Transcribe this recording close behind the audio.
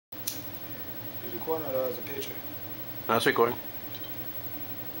recording or as a picture? No, it's recording.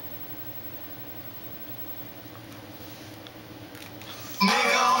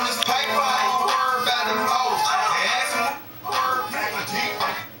 Nigga on this paper, I ain't worried about them hoes. Ask him,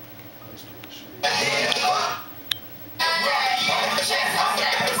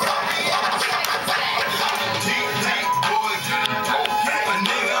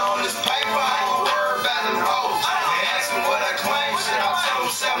 what I claim, shit, I told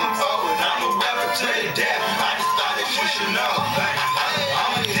him sevenfold. And I'm a rapper to the death. I just thought that you should know.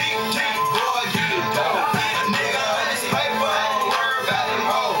 I'm a deep boy, you the dope. A nigga on this paper, I ain't worried about them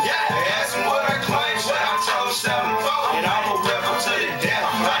hoes. They ask him what I claim, shit, I told him sevenfold. And I'm a rapper to the death.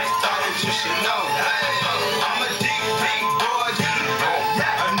 I just thought that you should know. I'm a deep boy, you the dope.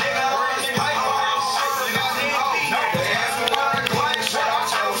 A nigga on this paper, I ain't worried about them hoes. They ask him what I claim, shit, I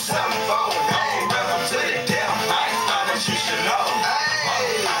told him sevenfold. And I'm a rapper to the death. You should know.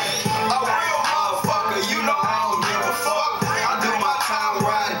 A real motherfucker, you know I don't give a fuck. I do my time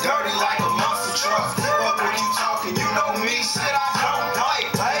riding dirty like a monster truck. Fuck when you talking, you know me, shit I don't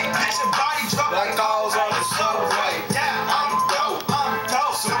bite. Hey, bitch, your body drop like calls on the subway. I'm dope,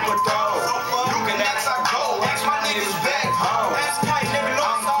 super dope. You can ask I go, ask my niggas back home.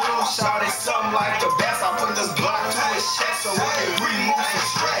 I'm cool, shot it something like the best. I put this block to his chest so we can remove some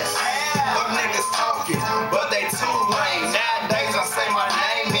stress. Fuck niggas talking, but they too lame. Nowadays I say my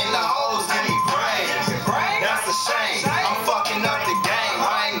name and the hoes give me brain. That's a shame. I'm fucking up the game.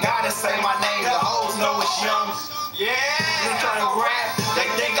 I ain't gotta say my name. The hoes know it's young. Yeah. You tryna rap? They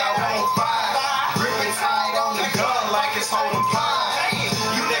think I won't fight. Gripping tight on the gun like it's holding pie.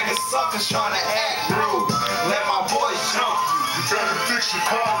 You niggas suckers tryna act rude. Let my boys jump you. You tryna fix your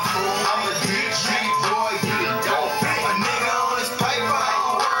car, fool. I'm a deep boy, you the dope. A nigga on this paper, I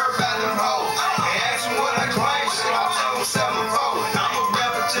ain't worried about them hoes. They ask me what I claim, shit, I tell them sevenfold. I'm a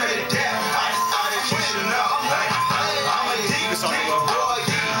rapper to the death. I just thought that you should know. I'm a deep boy,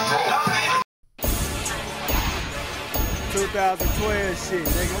 you the dope. 2012 shit,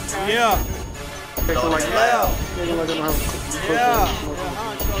 nigga. Yeah. Like loud.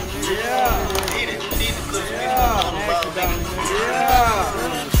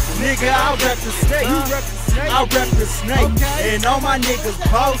 Nigga, I rep the snake. You rep the snake. I rep the snake. Okay. And all my niggas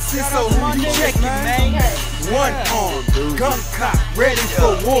bosses, so who you checking, man? One arm, gun cock, ready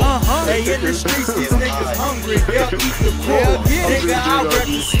for war. They in the streets, these niggas hungry, they'll eat the poor. Nigga, I rep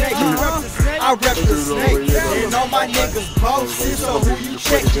the snake. I rep the snake. And all my niggas bosses, so who you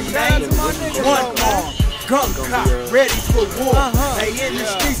checking, man? One arm, gun cock, ready for war. They in the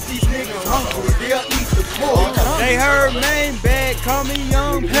streets, these niggas hungry, they'll eat the poor. They heard main bag, call me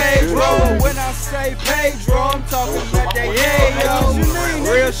Young Pedro. When I say Pedro, I'm talking about that yayo.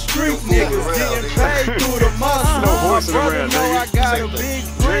 Real street niggas getting paid through the muscle. My brother know I got a big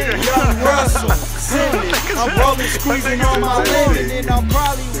friend, Young Russell. I'm rolling, squeezing on my lemon, and I'm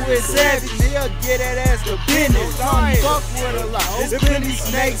probably with Savage. He'll get that ass to business. I don't fuck with a lot. There's plenty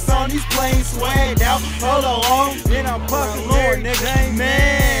snakes on these planes swagged out. Polo on, then I'm fucking Lord, nigga.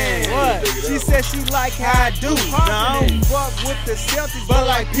 Man, what? She said she like how I do. Now I don't fuck with the Celtics, but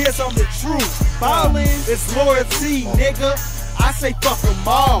like Pierce on the truth. Ballin' is loyalty, nigga. I say fuck them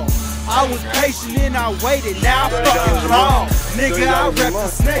all. I was patient and I waited, now I fucking ball. Nigga, I rep the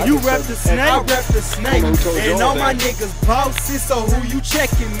snake. You rep the snake? I rep the snake. And all my niggas bosses, so who you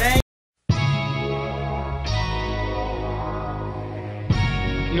checking, man?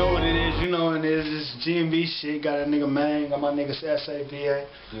 You know what it is, you know what it is. It's GMB shit. Got a nigga man, got my niggas SAPA.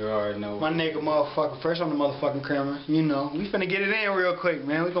 You already know. My nigga motherfucker, fresh on the motherfucking camera. You know, we finna get it in real quick,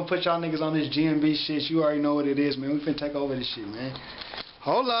 man. We gonna put y'all niggas on this GMB shit. You already know what it is, man. We finna take over this shit, man.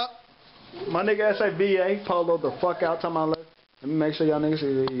 Hold up. My nigga SAPA, polo the fuck out, talking about let me make sure y'all niggas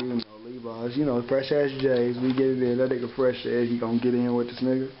see, you know, Levi's, you know, fresh ass J's. We get it in. That nigga fresh ass, he gonna get in with this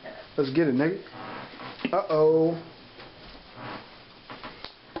nigga. Let's get it, nigga. Uh-oh.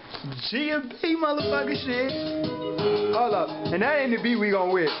 GMB motherfucker shit. Hold up. And that ain't the beat we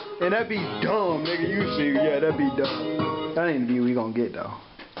gon' whip. And that be dumb, nigga. You see, yeah, that be dumb. That ain't the beat we gon' get though.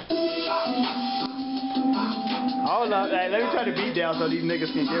 Hold up. Hey, let me turn the beat down so these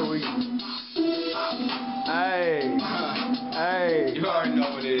niggas can get we. Hey. Hey. You already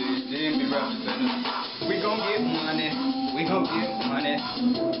know what it is. GMB representative. We gon' get money. We gon' get money.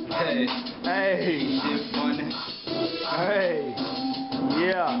 Hey. Hey. Shit funny. Hey.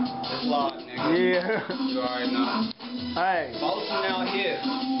 Yeah. It's locked, nigga. Yeah. You already know. Hey. Bossing out here.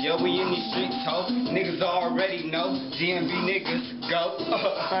 Yo, we in these streets, ho. Niggas already know. GMB niggas go.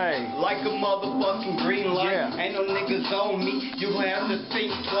 Hey. Like a motherfucking green light. Yeah. Ain't no niggas on me. You have to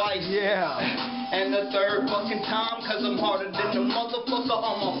think twice. Yeah. And the third fucking time, cause I'm harder than the motherfucker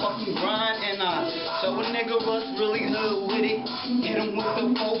on my fucking grind. And I Tell a nigga Russ really hood with it. Hit him with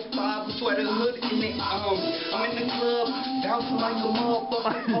the 4-5 sweater hood in it. I'm in the club, bouncing like a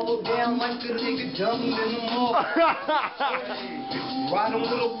motherfucker, hold down like a nigga jumping in the motherfucker. Ride him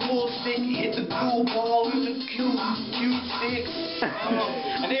with a pool stick, hit the blue ball in the cute stick.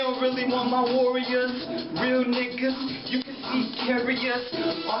 And they don't really want my warriors, real niggas. You can see carriers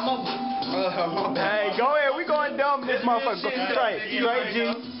on my Hey, go ahead, we going dumb this motherfucker. Straight, G.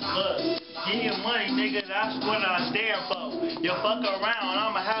 Look, give your money, nigga, that's what I stand for. You fuck around,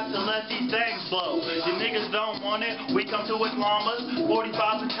 I'ma have to let these things blow. You niggas don't want it, we come to with llamas,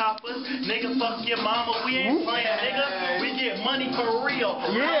 45s and choppers. Nigga, fuck your mama, we ain't playing, nigga. We get money for real.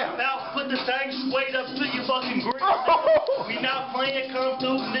 Yeah. About put the thing straight up to your fucking grill. We not playing, come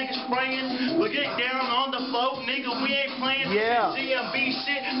through, nigga spraying. We get down on the float, nigga, we ain't playing GMB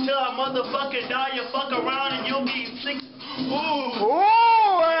shit till I motherfucker die. You fuck around and you'll be 6. Ooh.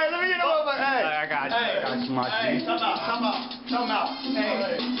 Ooh, hey, let me get over. Hey, I got you. Hey, come out.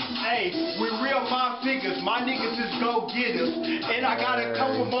 Hey, we real my figures. My niggas is go-getters. And I got a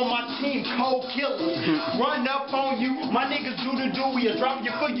couple on my team, cold killers. Run up on you. My niggas do the do. We'll drop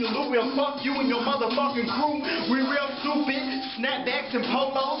you for your loot. We'll fuck you and your motherfucking crew. We real stupid. Snapbacks and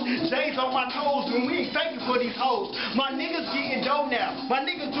polos. J's on my toes. And we ain't thanking for these hoes. My niggas getting dough now. My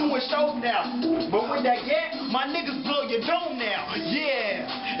niggas doing shows now. But with that my niggas blow your dome now.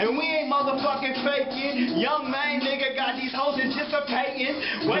 Yeah. And we ain't motherfucking faking. Young man nigga got these hoes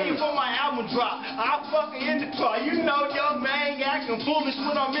anticipating. Waiting for my album drop. I'll fucking in the car. You know young man acting foolish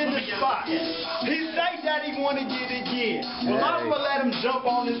when I'm in the spot. He say that he wanna get it again. Well, I'ma let him jump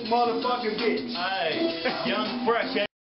on this motherfucking bitch. Hey, young fresh.